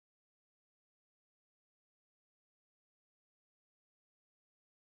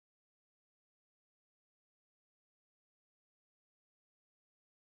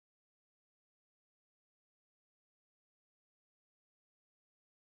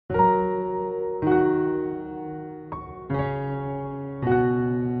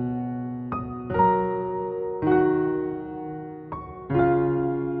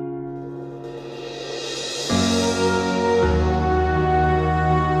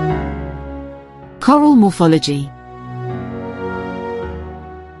Coral morphology.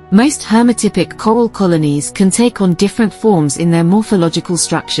 Most hermatypic coral colonies can take on different forms in their morphological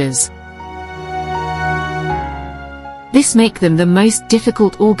structures. This makes them the most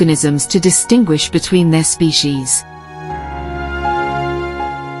difficult organisms to distinguish between their species.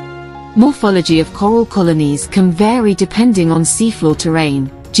 Morphology of coral colonies can vary depending on seafloor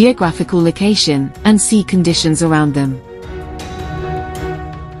terrain, geographical location, and sea conditions around them.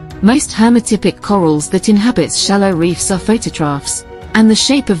 Most hermatypic corals that inhabit shallow reefs are phototrophs, and the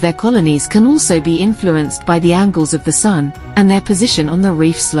shape of their colonies can also be influenced by the angles of the sun and their position on the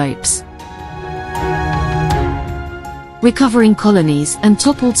reef slopes. Recovering colonies and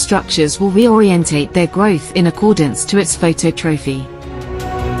toppled structures will reorientate their growth in accordance to its phototrophy.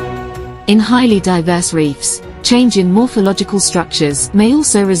 In highly diverse reefs, change in morphological structures may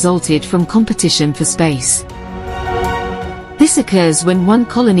also result from competition for space. This occurs when one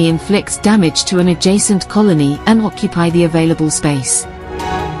colony inflicts damage to an adjacent colony and occupies the available space,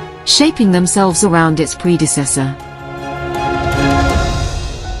 shaping themselves around its predecessor.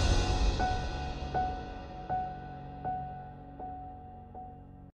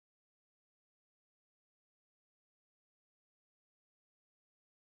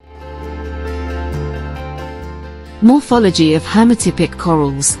 Morphology of hermatypic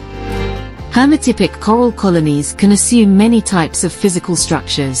corals. Hermatypic coral colonies can assume many types of physical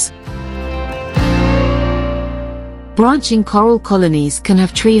structures. Branching coral colonies can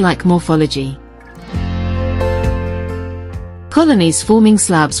have tree-like morphology. Colonies forming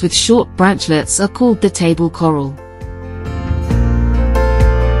slabs with short branchlets are called the table coral.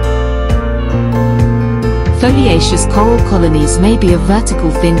 Foliaceous coral colonies may be of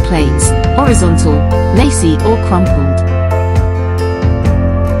vertical thin plates, horizontal, lacy or crumpled.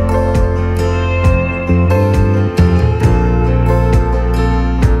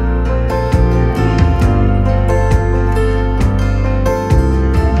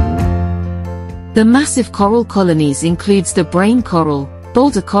 The massive coral colonies includes the brain coral,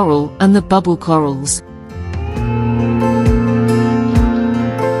 boulder coral and the bubble corals.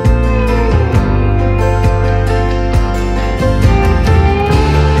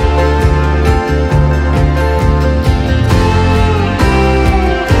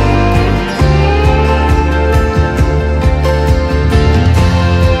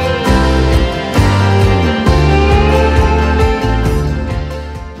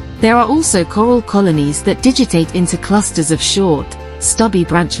 There are also coral colonies that digitate into clusters of short, stubby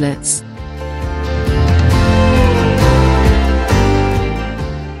branchlets.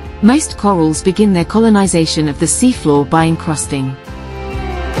 Most corals begin their colonization of the seafloor by encrusting.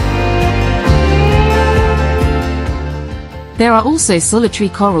 There are also solitary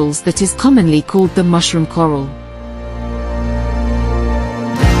corals that is commonly called the mushroom coral.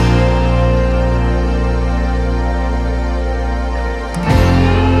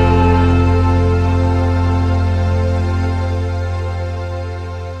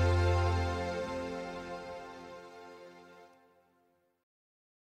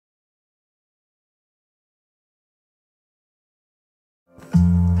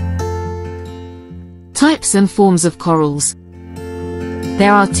 Types and forms of corals.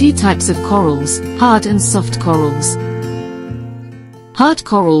 There are two types of corals, hard and soft corals. Hard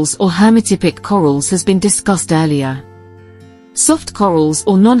corals or hermatypic corals has been discussed earlier. Soft corals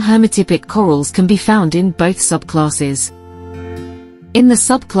or non-hermatypic corals can be found in both subclasses. In the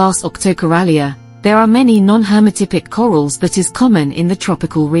subclass Octocoralia, there are many non-hermatypic corals that is common in the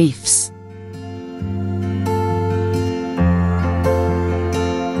tropical reefs.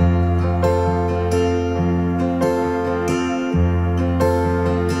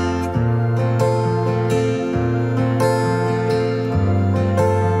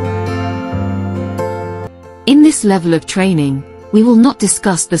 In this level of training, we will not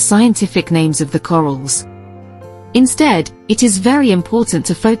discuss the scientific names of the corals. Instead, it is very important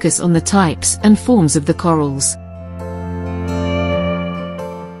to focus on the types and forms of the corals.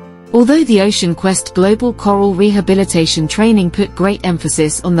 Although the Ocean Quest Global Coral Rehabilitation Training put great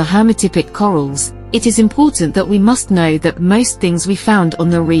emphasis on the hermatypic corals, it is important that we must know that most things we found on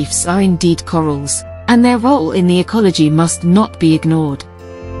the reefs are indeed corals, and their role in the ecology must not be ignored.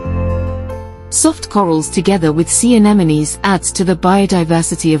 Soft corals together with sea anemones adds to the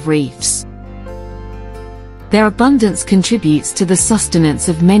biodiversity of reefs. Their abundance contributes to the sustenance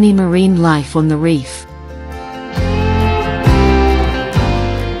of many marine life on the reef.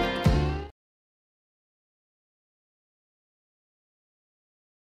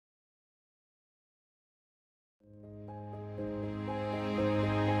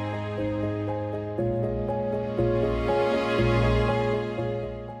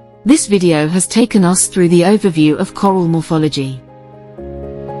 This video has taken us through the overview of coral morphology.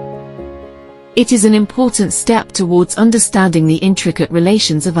 It is an important step towards understanding the intricate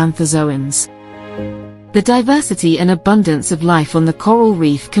relations of anthozoans. The diversity and abundance of life on the coral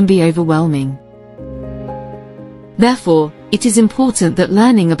reef can be overwhelming. Therefore, it is important that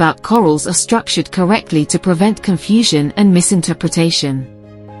learning about corals are structured correctly to prevent confusion and misinterpretation.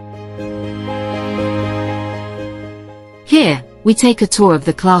 Here, we take a tour of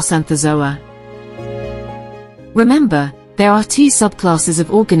the class Anthozoa. Remember, there are two subclasses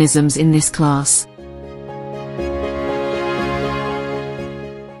of organisms in this class.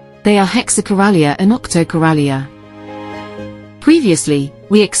 They are Hexacoralia and Octocoralia. Previously,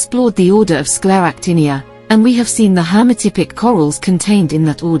 we explored the order of Scleractinia, and we have seen the hermatypic corals contained in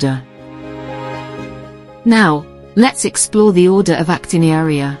that order. Now, let's explore the order of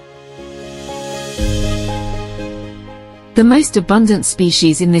Actiniaria. The most abundant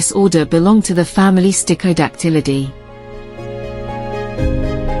species in this order belong to the family Stichodactylidae.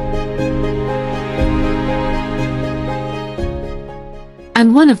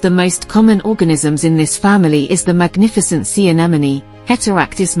 And one of the most common organisms in this family is the magnificent sea anemone,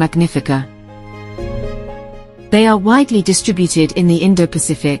 Heteractis magnifica. They are widely distributed in the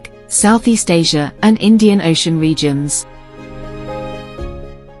Indo-Pacific, Southeast Asia, and Indian Ocean regions.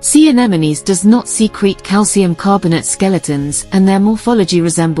 Sea anemones does not secrete calcium carbonate skeletons, and their morphology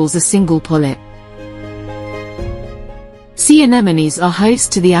resembles a single polyp. Sea anemones are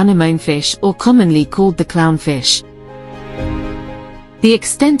host to the anemone fish, or commonly called the clownfish. The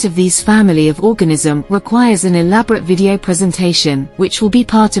extent of these family of organism requires an elaborate video presentation, which will be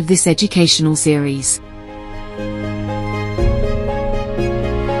part of this educational series.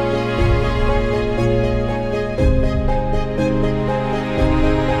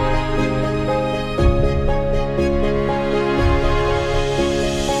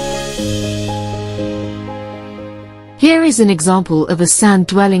 Here is an example of a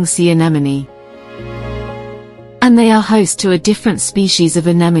sand-dwelling sea anemone. And they are host to a different species of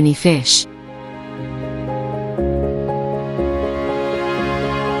anemone fish.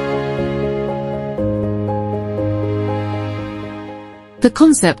 The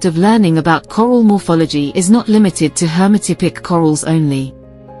concept of learning about coral morphology is not limited to hermatypic corals only.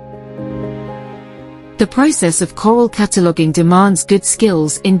 The process of coral cataloging demands good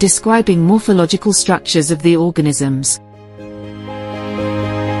skills in describing morphological structures of the organisms.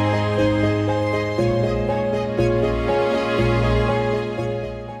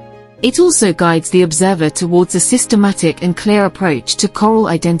 It also guides the observer towards a systematic and clear approach to coral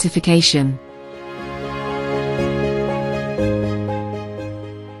identification.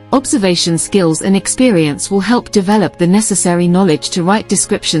 Observation skills and experience will help develop the necessary knowledge to write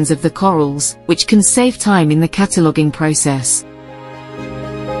descriptions of the corals, which can save time in the cataloging process.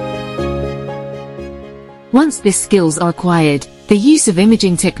 Once these skills are acquired, the use of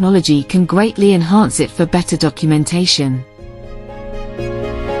imaging technology can greatly enhance it for better documentation.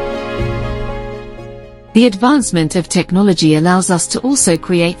 The advancement of technology allows us to also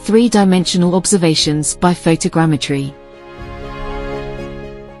create three-dimensional observations by photogrammetry.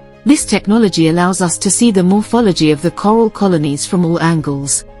 This technology allows us to see the morphology of the coral colonies from all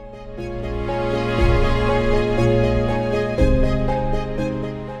angles.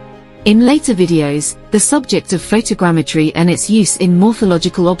 In later videos, the subject of photogrammetry and its use in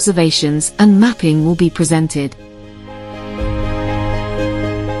morphological observations and mapping will be presented.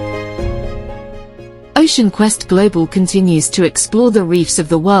 Ocean Quest Global continues to explore the reefs of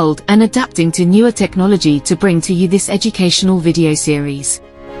the world and adapting to newer technology to bring to you this educational video series.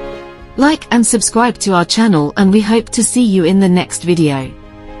 Like and subscribe to our channel, and we hope to see you in the next video.